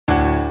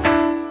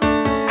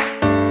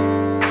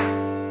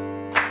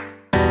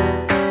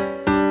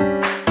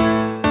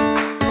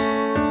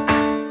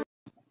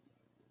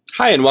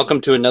Hi, and welcome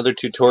to another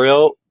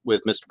tutorial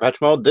with Mr.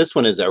 Petrimo. This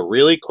one is a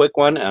really quick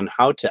one on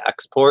how to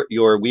export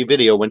your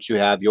WeVideo once you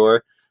have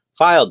your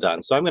file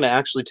done. So I'm going to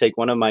actually take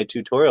one of my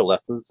tutorial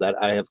lessons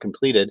that I have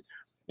completed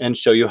and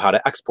show you how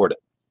to export it.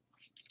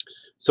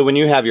 So when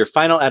you have your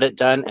final edit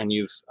done and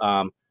you've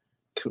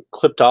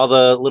clipped all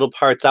the little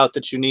parts out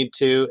that you need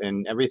to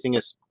and everything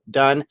is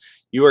done,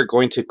 you are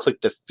going to click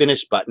the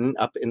finish button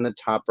up in the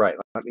top right.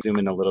 Let me zoom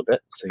in a little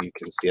bit so you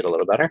can see it a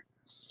little better.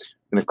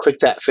 I'm going to click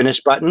that finish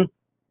button.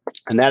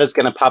 And that is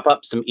going to pop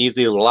up some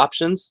easy little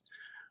options.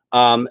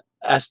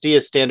 SD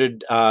is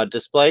standard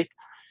display,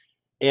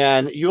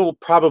 and you'll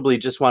probably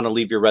just want to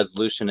leave your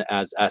resolution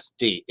as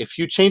SD. If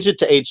you change it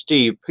to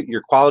HD,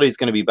 your quality is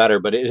going to be better,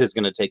 but it is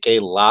going to take a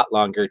lot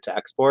longer to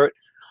export,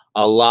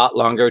 a lot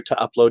longer to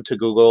upload to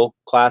Google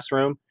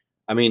Classroom,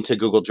 to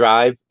Google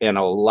Drive, and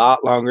a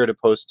lot longer to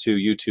post to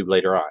YouTube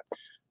later on.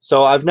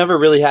 So I've never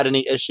really had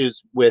any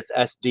issues with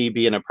SD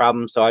being a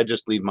problem, so I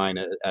just leave mine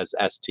as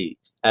SD.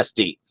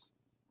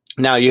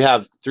 Now you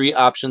have three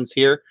options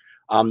here.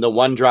 The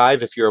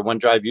OneDrive, if you're a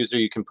OneDrive user,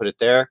 you can put it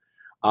there.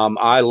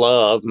 I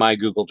love my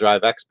Google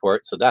Drive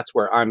export, so that's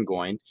where I'm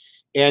going.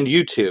 And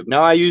YouTube.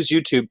 Now I use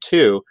YouTube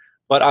too,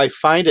 but I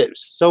find it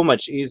so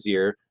much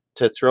easier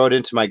to throw it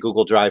into my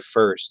Google Drive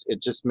first.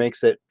 It just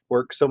makes it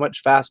work so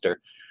much faster.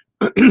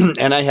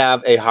 And I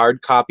have a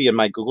hard copy in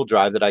my Google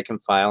Drive that I can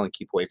file and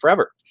keep away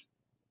forever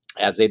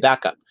as a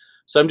backup.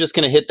 So I'm just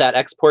going to hit that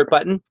export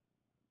button.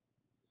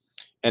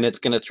 And it's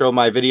going to throw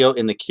my video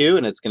in the queue,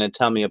 and it's going to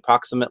tell me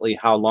approximately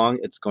how long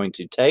it's going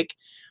to take.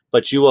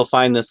 But you will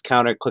find this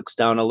counter clicks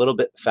down a little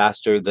bit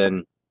faster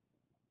than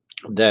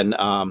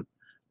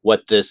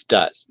what this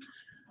does.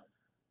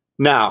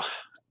 Now,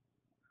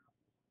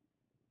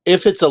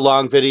 if it's a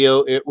long video,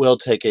 it will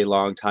take a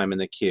long time in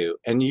the queue,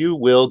 and you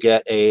will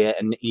get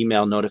an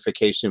email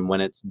notification when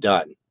it's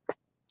done.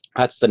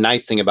 That's the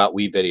nice thing about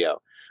WeVideo.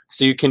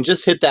 So you can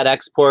just hit that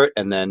export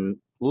and then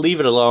leave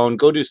it alone,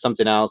 go do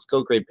something else,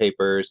 go grade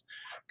papers,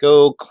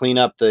 go clean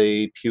up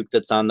the puke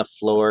that's on the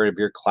floor of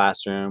your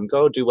classroom,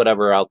 go do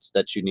whatever else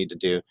that you need to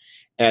do.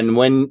 And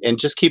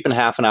just keeping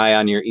half an eye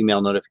on your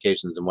email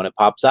notifications, and when it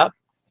pops up,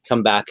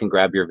 come back and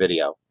grab your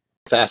video.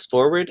 Fast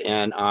forward,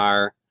 and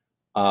our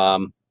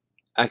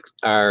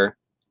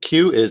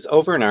queue is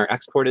over and our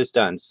export is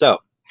done. So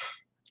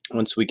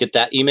once we get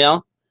that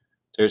email,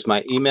 there's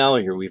my email,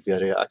 your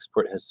WeVideo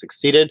export has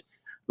succeeded.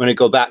 I'm going to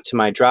go back to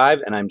my drive,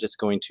 and I'm just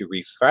going to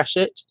refresh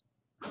it.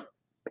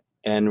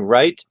 And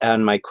right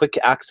on my quick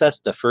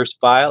access, the first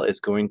file is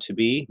going to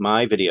be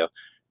my video.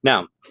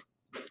 Now,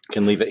 you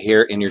can leave it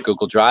here in your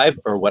Google Drive,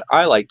 or what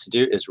I like to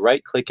do is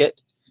right-click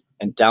it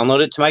and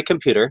download it to my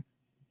computer.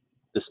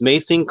 This may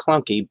seem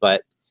clunky,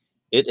 but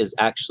it is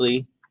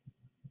actually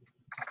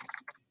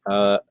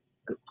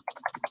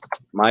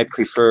my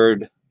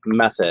preferred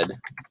method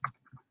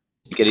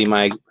to getting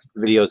my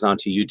videos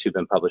onto YouTube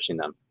and publishing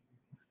them.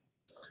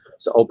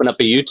 So open up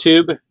a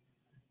YouTube,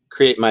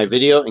 create my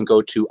video, and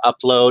go to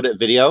upload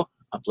video.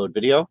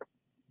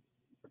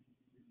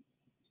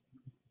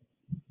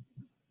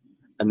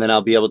 And then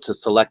I'll be able to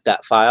select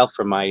that file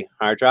from my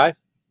hard drive.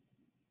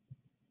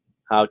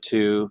 How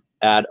to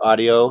add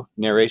audio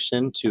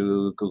narration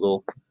to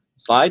Google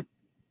Slide.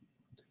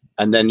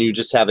 And then you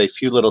just have a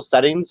few little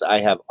settings. I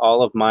have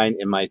all of mine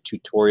in my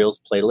tutorials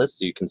playlist,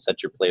 so you can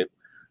set your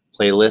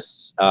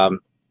playlists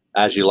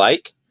as you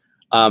like.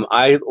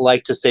 I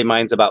like to say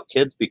mine's about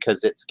kids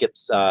because it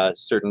skips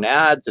certain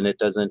ads, and it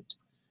doesn't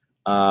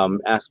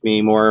ask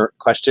me more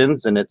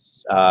questions, and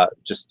it's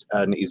just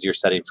an easier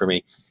setting for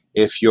me.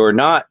 If you're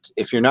not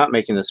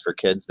making this for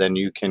kids, then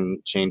you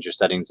can change your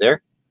settings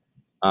there.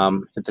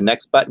 Hit the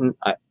next button.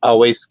 I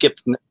always skip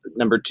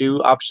number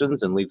 2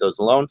 options and leave those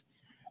alone.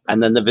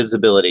 And then the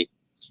visibility.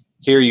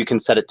 Here you can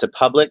set it to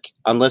public,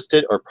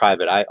 unlisted, or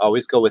private. I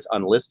always go with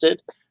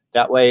unlisted.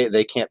 That way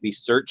they can't be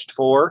searched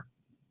for,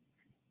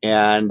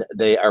 and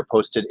they are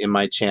posted in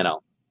my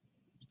channel.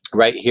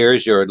 Right here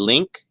is your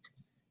link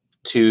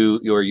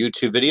to your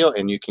YouTube video,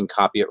 and you can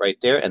copy it right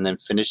there and then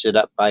finish it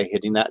up by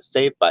hitting that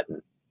save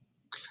button.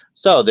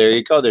 So there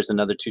you go. There's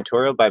another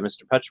tutorial by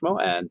Mr.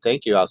 Petrimo, and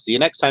thank you. I'll see you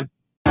next time.